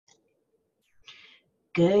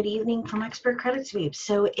Good evening from Expert Credit Sweeps.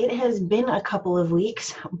 So it has been a couple of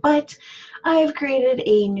weeks, but I've created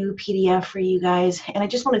a new PDF for you guys, and I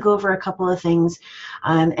just want to go over a couple of things.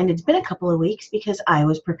 And it's been a couple of weeks because I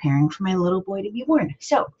was preparing for my little boy to be born.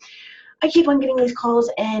 So I keep on getting these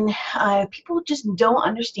calls, and people just don't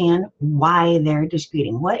understand why they're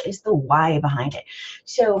disputing. What is the why behind it?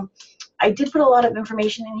 So I did put a lot of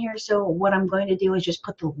information in here, so what I'm going to do is just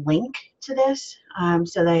put the link to this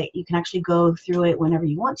so that you can actually go through it whenever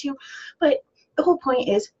you want to. But the whole point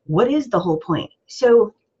is, what is the whole point?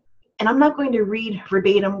 So, and I'm not going to read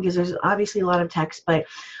verbatim because there's obviously a lot of text, but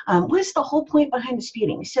what's the whole point behind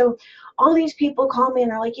disputing? So all these people call me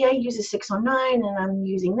and they're like, yeah, I use a 609 and I'm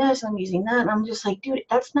using this, I'm using that. And I'm just like, dude,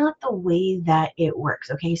 that's not the way that it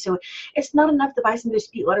works, okay? So it's not enough to buy some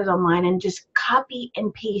dispute letters online and just copy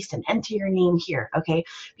and paste and enter your name here, okay?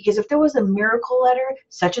 Because if there was a miracle letter,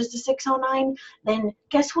 such as the 609, then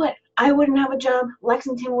guess what? I wouldn't have a job,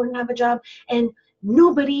 Lexington wouldn't have a job, and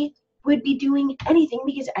nobody would be doing anything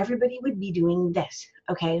because everybody would be doing this,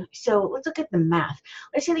 okay? So let's look at the math.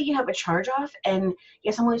 Let's say that you have a charge off, and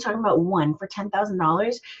yes, I'm only talking about one for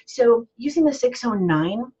 $10,000. So using the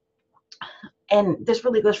 609, and this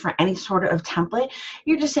really goes for any sort of template,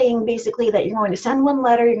 you're just saying basically that you're going to send one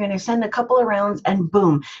letter, you're going to send a couple of rounds, and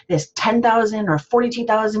boom, this $10,000 or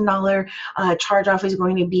 $42,000 charge off is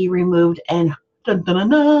going to be removed, and dun, dun, dun,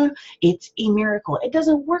 dun, it's a miracle. It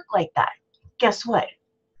doesn't work like that. Guess what?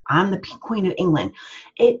 I'm the Queen of England.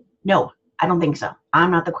 No, I don't think so.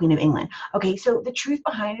 I'm not the Queen of England. Okay, so the truth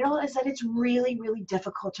behind it all is that it's really, really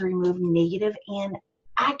difficult to remove negative and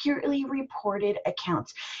accurately reported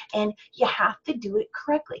accounts, and you have to do it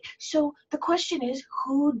correctly. So the question is,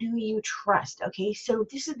 who do you trust? Okay, so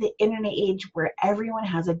this is the internet age where everyone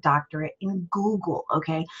has a doctorate in Google.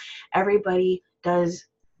 Okay, everybody does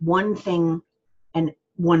one thing and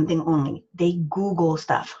one thing only. They Google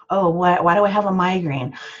stuff. Oh, why do I have a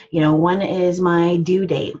migraine? When is my due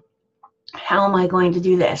date? How am I going to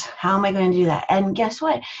do this? How am I going to do that? And guess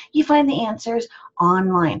what? You find the answers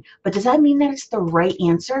online. But does that mean that it's the right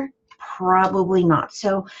answer? Probably not.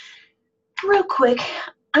 So real quick,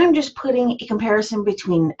 I'm just putting a comparison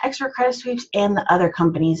between Expert Credit Sweeps and the other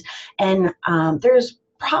companies. And there's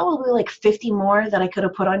probably like 50 more that I could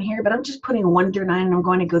have put on here, but I'm just putting 1 through 9, and I'm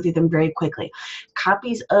going to go through them very quickly.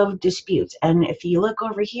 Copies of disputes. And if you look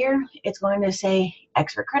over here, it's going to say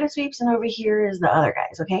Expert Credit Sweeps, and over here is the other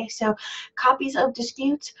guys, okay? So copies of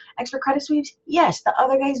disputes, Expert Credit Sweeps, yes, the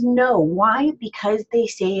other guys know. Why? Because they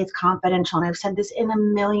say it's confidential. And I've said this in a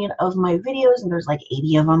million of my videos, and there's like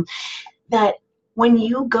 80 of them, that when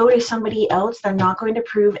you go to somebody else, they're not going to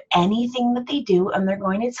prove anything that they do, and they're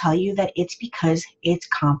going to tell you that it's because it's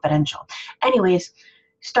confidential. Anyways,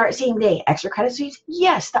 start same day. Extra credit sweeps?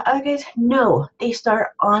 Yes. The other guys? No. They start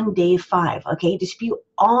on day 5. Okay. Dispute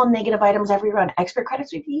all negative items every round. Expert credit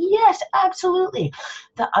sweep? Yes, absolutely.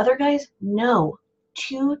 The other guys? No.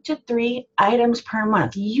 2 to 3 items per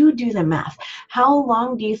month. You do the math. How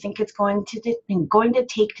long do you think it's going to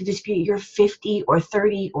take to dispute your 50 or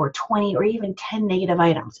 30 or 20 or even 10 negative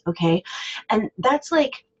items? Okay, and that's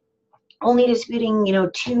like only disputing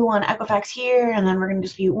 2 on Equifax here, and then we're going to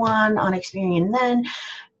dispute 1 on Experian, then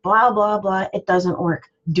blah blah blah. It doesn't work.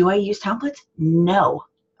 Do I use templates? No.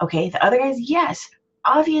 Okay, the other guys, yes.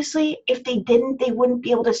 Obviously, if they didn't, they wouldn't be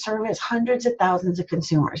able to service hundreds of thousands of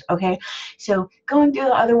consumers, okay? So going through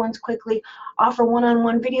the other ones quickly, offer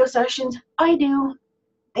one-on-one video sessions. I do.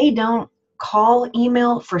 They don't. Call,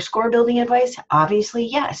 email for score building advice. Obviously,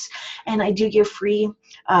 yes. And I do give 4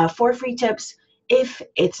 free tips if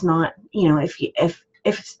it's not,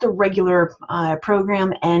 if it's the regular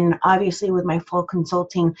program, and obviously with my full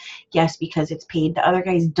consulting, yes, because it's paid. The other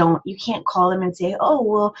guys don't. You can't call them and say, oh,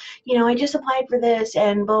 well, I just applied for this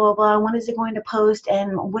and blah, blah, blah. When is it going to post?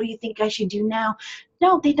 And what do you think I should do now?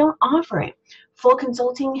 No, they don't offer it. Full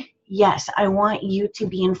consulting, yes, I want you to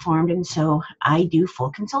be informed, and so I do full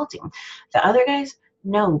consulting. The other guys,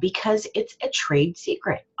 no, because it's a trade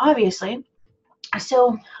secret, obviously.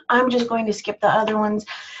 So I'm just going to skip the other ones.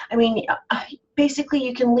 I mean, basically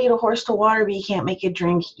you can lead a horse to water, but you can't make it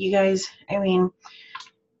drink. You guys, I mean,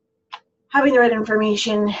 having the right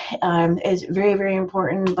information is very, very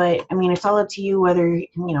important, but I mean, it's all up to you whether,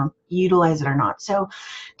 you utilize it or not. So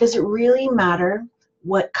does it really matter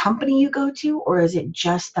what company you go to, or is it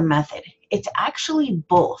just the method? It's actually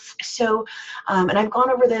both. So, and I've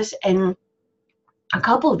gone over this in a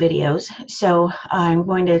couple of videos, so I'm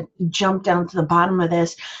going to jump down to the bottom of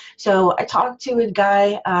this. So I talked to a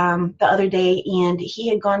guy the other day, and he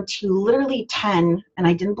had gone to literally 10, and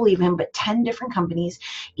I didn't believe him, but 10 different companies,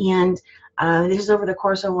 and This is over the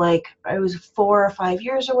course of like, it was 4 or 5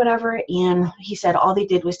 years or whatever, and he said all they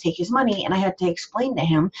did was take his money, and I had to explain to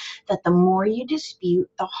him that the more you dispute,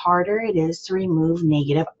 the harder it is to remove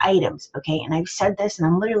negative items, okay? And I've said this, and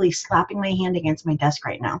I'm literally slapping my hand against my desk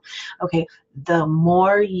right now, okay? The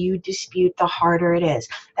more you dispute, the harder it is.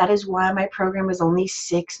 That is why my program is only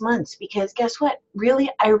 6 months, because guess what?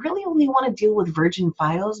 I really only want to deal with virgin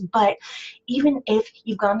files, but even if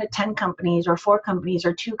you've gone to 10 companies or 4 companies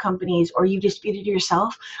or 2 companies or you disputed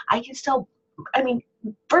yourself, I can still,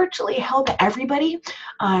 virtually help everybody.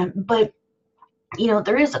 But,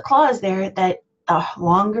 there is a clause there that the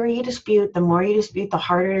longer you dispute, the more you dispute, the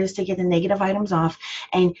harder it is to get the negative items off.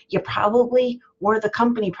 And you probably, or the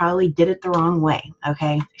company probably did it the wrong way,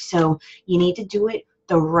 okay? So you need to do it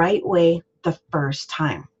the right way the first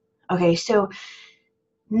time. Okay, so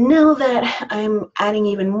now that I'm adding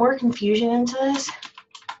even more confusion into this,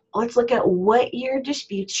 let's look at what your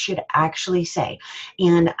disputes should actually say.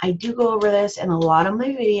 And I do go over this in a lot of my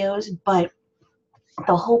videos, but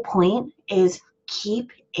the whole point is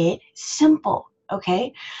keep it simple,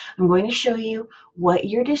 okay? I'm going to show you what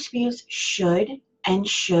your disputes should and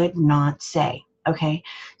should not say, okay?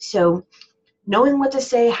 So knowing what to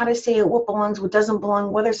say, how to say it, what belongs, what doesn't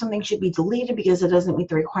belong, whether something should be deleted because it doesn't meet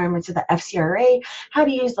the requirements of the FCRA, how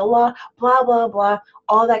to use the law, blah, blah, blah,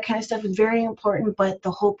 all that kind of stuff is very important, but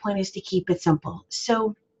the whole point is to keep it simple.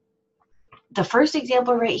 So the first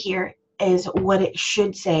example right here is what it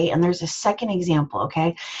should say, and there's a second example,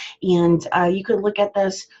 okay? And you could look at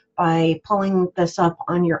this by pulling this up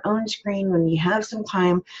on your own screen when you have some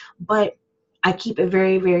time, but I keep it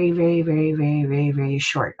very, very, very, very, very, very, very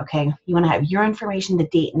short, okay? You want to have your information, the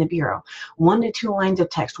date, and the bureau. 1 to 2 lines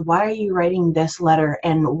of text. Why are you writing this letter,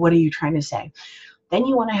 and what are you trying to say? Then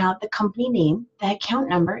you want to have the company name, the account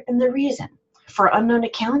number, and the reason. For unknown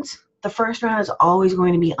accounts, the first round is always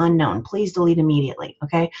going to be unknown. Please delete immediately,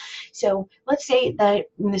 okay? So let's say that,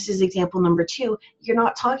 and this is example number 2, you're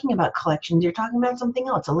not talking about collections, you're talking about something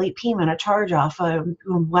else, a late payment, a charge-off,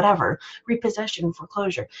 whatever, repossession,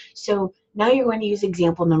 foreclosure. So now you're going to use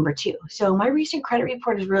example number 2. So my recent credit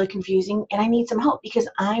report is really confusing, and I need some help because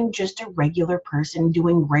I'm just a regular person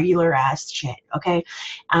doing regular ass shit, okay?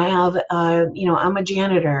 I have, I'm a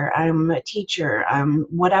janitor, I'm a teacher, I'm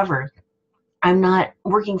whatever. I'm not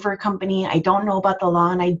working for a company. I don't know about the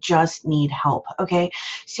law, and I just need help, okay?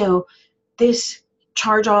 So this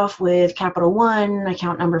charge off with Capital One,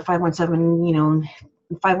 account number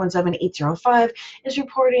 517805 is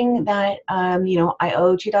reporting that, I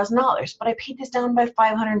owe $2,000, but I paid this down by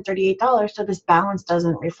 $538, so this balance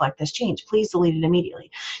doesn't reflect this change. Please delete it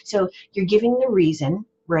immediately. So you're giving the reason,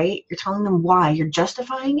 right? You're telling them why, you're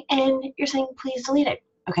justifying, and you're saying, please delete it,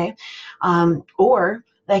 okay? Or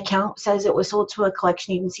the account says it was sold to a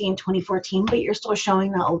collection agency in 2014, but you're still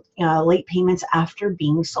showing the late payments after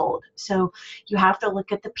being sold. So you have to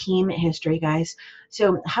look at the payment history, guys.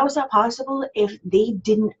 So how is that possible if they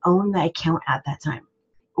didn't own the account at that time?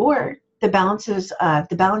 Or the balance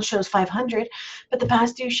shows 500, but the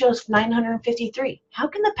past due shows 953. How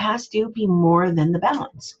can the past due be more than the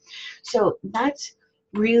balance? So that's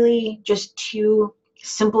really just 2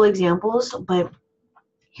 simple examples, but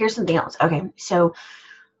here's something else. Okay, so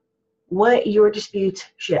what your disputes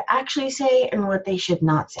should actually say and what they should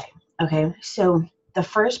not say. Okay, so the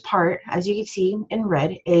first part, as you can see in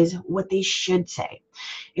red, is what they should say.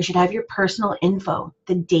 It should have your personal info,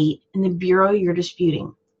 the date, and the bureau you're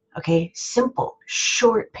disputing. Okay, simple,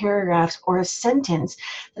 short paragraphs or a sentence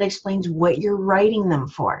that explains what you're writing them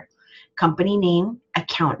for. Company name,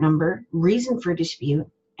 account number, reason for dispute,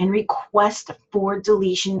 and request for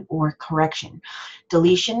deletion or correction.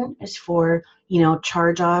 Deletion is for,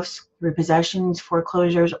 charge-offs, repossessions,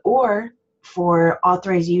 foreclosures, or for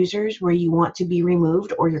authorized users where you want to be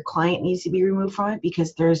removed or your client needs to be removed from it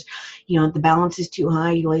because there's, the balance is too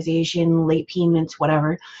high, utilization, late payments,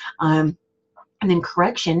 whatever. And then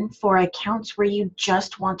correction for accounts where you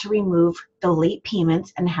just want to remove the late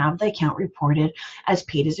payments and have the account reported as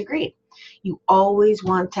paid as agreed. You always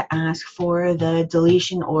want to ask for the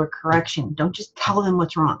deletion or correction. Don't just tell them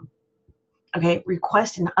what's wrong. Okay,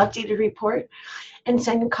 request an updated report and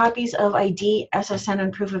send copies of ID, SSN,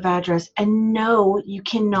 and proof of address. And no, you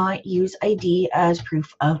cannot use ID as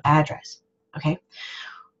proof of address. Okay,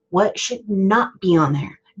 what should not be on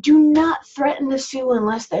there? Do not threaten to sue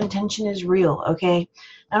unless the intention is real, okay?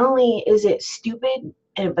 Not only is it stupid,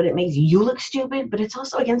 but it makes you look stupid, but it's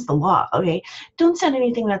also against the law, okay? Don't send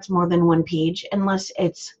anything that's more than 1 page unless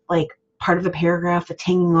it's like part of a paragraph that's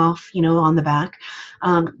hanging off, on the back.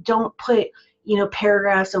 Don't put,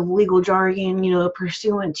 paragraphs of legal jargon,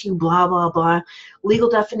 pursuant to blah, blah, blah, legal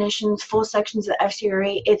definitions, full sections of the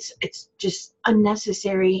FCRA. It's just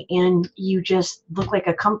unnecessary, and you just look like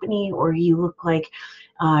a company, or you look like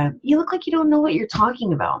you don't know what you're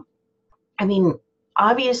talking about. I mean,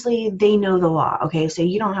 obviously they know the law, okay? So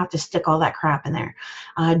you don't have to stick all that crap in there.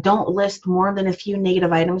 Don't list more than a few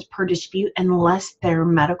negative items per dispute unless they're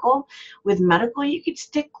medical. With medical, you could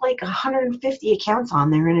stick like 150 accounts on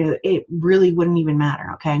there, and it really wouldn't even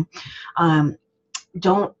matter, okay?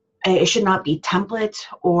 Don't It should not be templates,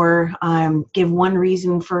 or give one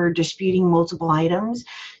reason for disputing multiple items.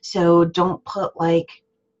 So don't put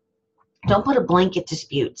a blanket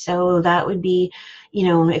dispute. So that would be,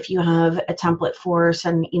 if you have a template for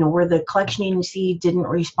some, where the collection agency didn't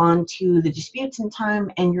respond to the disputes in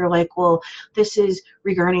time, and you're like, well, this is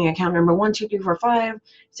regarding account number 1, 2, 3, 4, 5,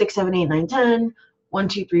 6, 7, 8, 9, 10, 1,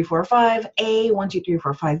 2, 3, 4, 5, A, 1, 2, 3,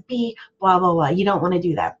 4, 5, B, blah, blah, blah. You don't want to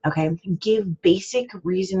do that, okay? Give basic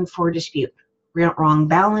reason for dispute. Wrong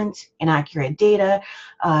balance, inaccurate data,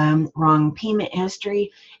 wrong payment history.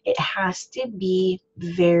 It has to be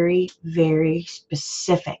very, very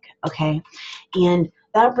specific, okay? And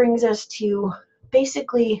that brings us to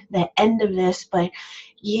basically the end of this, but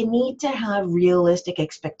you need to have realistic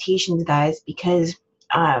expectations, guys, because,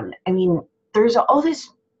 there's all this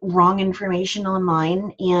wrong information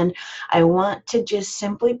online, and I want to just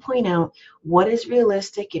simply point out what is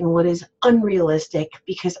realistic and what is unrealistic,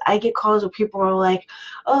 because I get calls where people are like,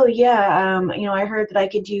 oh yeah, I heard that I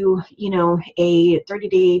could do, a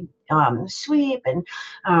 30-day sweep, and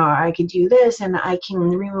I could do this, and I can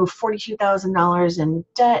remove $42,000 in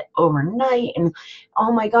debt overnight, and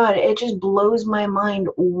oh my God, it just blows my mind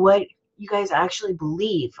what you guys actually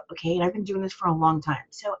believe, okay? And I've been doing this for a long time.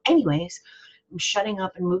 So anyways, I'm shutting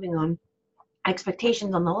up and moving on.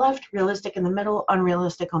 Expectations on the left, realistic in the middle,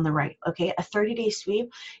 unrealistic on the right. Okay, a 30-day sweep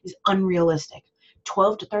is unrealistic.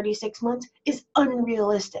 12 to 36 months is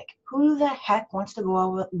unrealistic. Who the heck wants to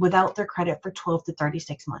go without their credit for 12 to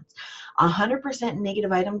 36 months? 100%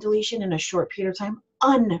 negative item deletion in a short period of time,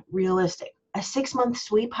 unrealistic. A 6-month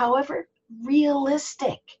sweep, however,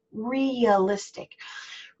 realistic. Realistic.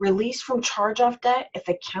 Release from charge-off debt if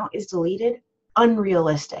account is deleted,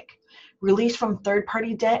 unrealistic. Release from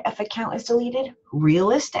third-party debt if account is deleted,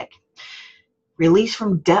 realistic. Release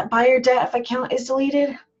from debt buyer debt if account is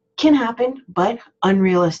deleted, can happen, but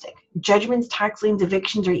unrealistic. Judgments, tax liens,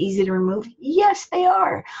 evictions are easy to remove. Yes, they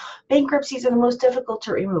are. Bankruptcies are the most difficult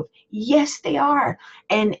to remove. Yes, they are.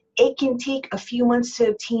 And it can take a few months to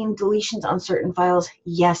obtain deletions on certain files.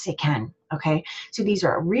 Yes, it can. Okay, so these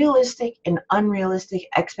are realistic and unrealistic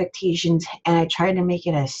expectations, and I try to make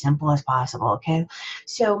it as simple as possible. Okay,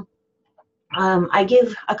 so I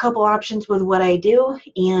give a couple options with what I do,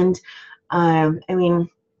 and do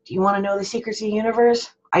you want to know the secrets of the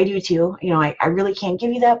universe? I do too. I really can't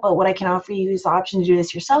give you that, but what I can offer you is the option to do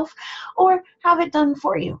this yourself or have it done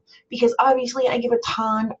for you. Because obviously I give a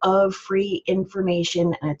ton of free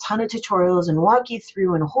information and a ton of tutorials and walk you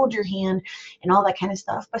through and hold your hand and all that kind of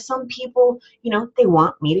stuff. But some people, they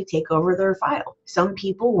want me to take over their file. Some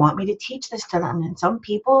people want me to teach this to them, and some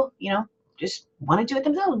people, just want to do it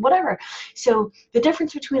themselves, whatever. So the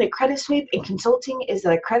difference between a credit sweep and consulting is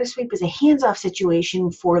that a credit sweep is a hands-off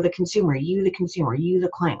situation for the consumer, you the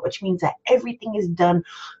client, which means that everything is done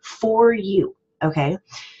for you, okay?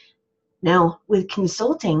 Now, with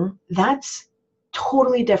consulting, that's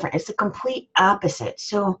totally different. It's the complete opposite.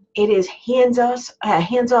 So it is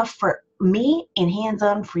hands-off for me and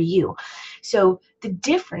hands-on for you. So the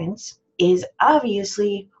difference is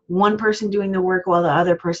obviously one person doing the work while the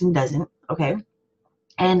other person doesn't, okay?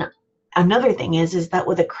 And another thing is that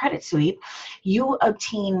with a credit sweep, you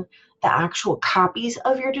obtain the actual copies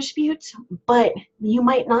of your disputes, but you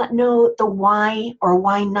might not know the why or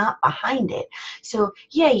why not behind it. So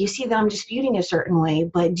yeah, you see that I'm disputing a certain way,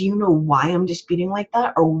 but do you know why I'm disputing like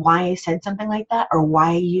that, or why I said something like that, or why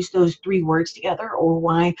I used those 3 words together, or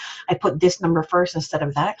why I put this number first instead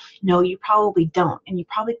of that? No, you probably don't, and you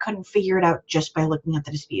probably couldn't figure it out just by looking at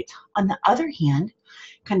the disputes. On the other hand,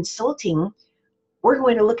 consulting, we're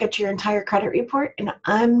going to look at your entire credit report, and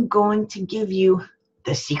I'm going to give you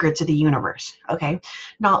the secrets of the universe, okay?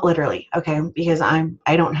 Not literally, okay? Because I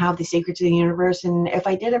don't have the secrets of the universe, and if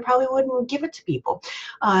I did, I probably wouldn't give it to people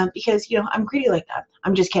because, I'm greedy like that.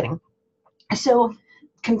 I'm just kidding. So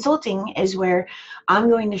consulting is where I'm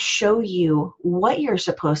going to show you what you're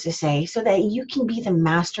supposed to say so that you can be the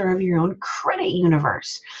master of your own credit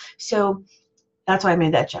universe. So that's why I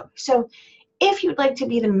made that joke. So if you'd like to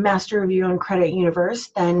be the master of your own credit universe,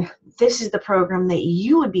 then this is the program that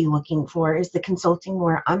you would be looking for, is the consulting,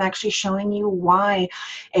 where I'm actually showing you why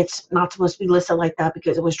it's not supposed to be listed like that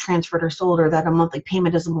because it was transferred or sold, or that a monthly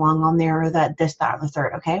payment doesn't belong on there, or that this, that, or the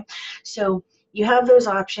third, okay? So you have those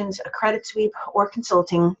options, a credit sweep or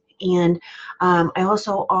consulting, and I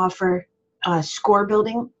also offer score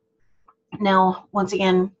building. Now, once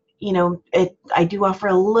again, you know, I do offer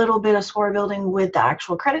a little bit of score building with the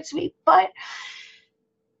actual credit sweep, but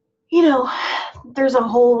you know, there's a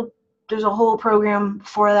whole program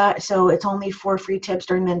for that. So it's only 4 free tips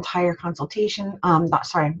during the entire consultation. Not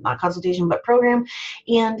consultation, but program.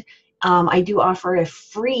 And I do offer a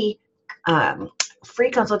free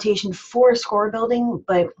consultation for score building,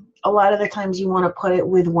 but a lot of the times you want to put it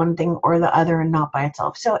with one thing or the other and not by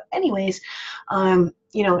itself. So anyways,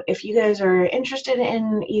 you know, if you guys are interested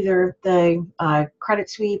in either the credit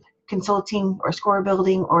sweep, consulting, or score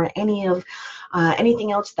building, or any of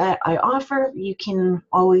anything else that I offer, you can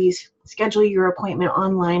always schedule your appointment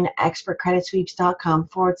online at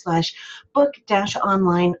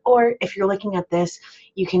expertcreditsweeps.com/book-online. Or if you're looking at this,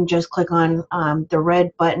 you can just click on the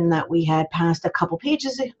red button that we had passed a couple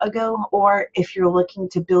pages ago. Or if you're looking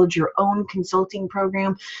to build your own consulting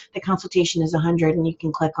program, the consultation is $100, and you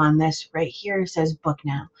can click on this right here. It says book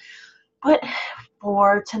now. But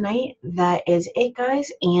for tonight, that is it,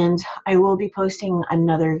 guys, and I will be posting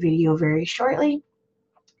another video very shortly,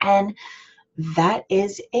 and that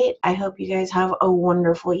is it. I hope you guys have a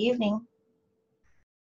wonderful evening.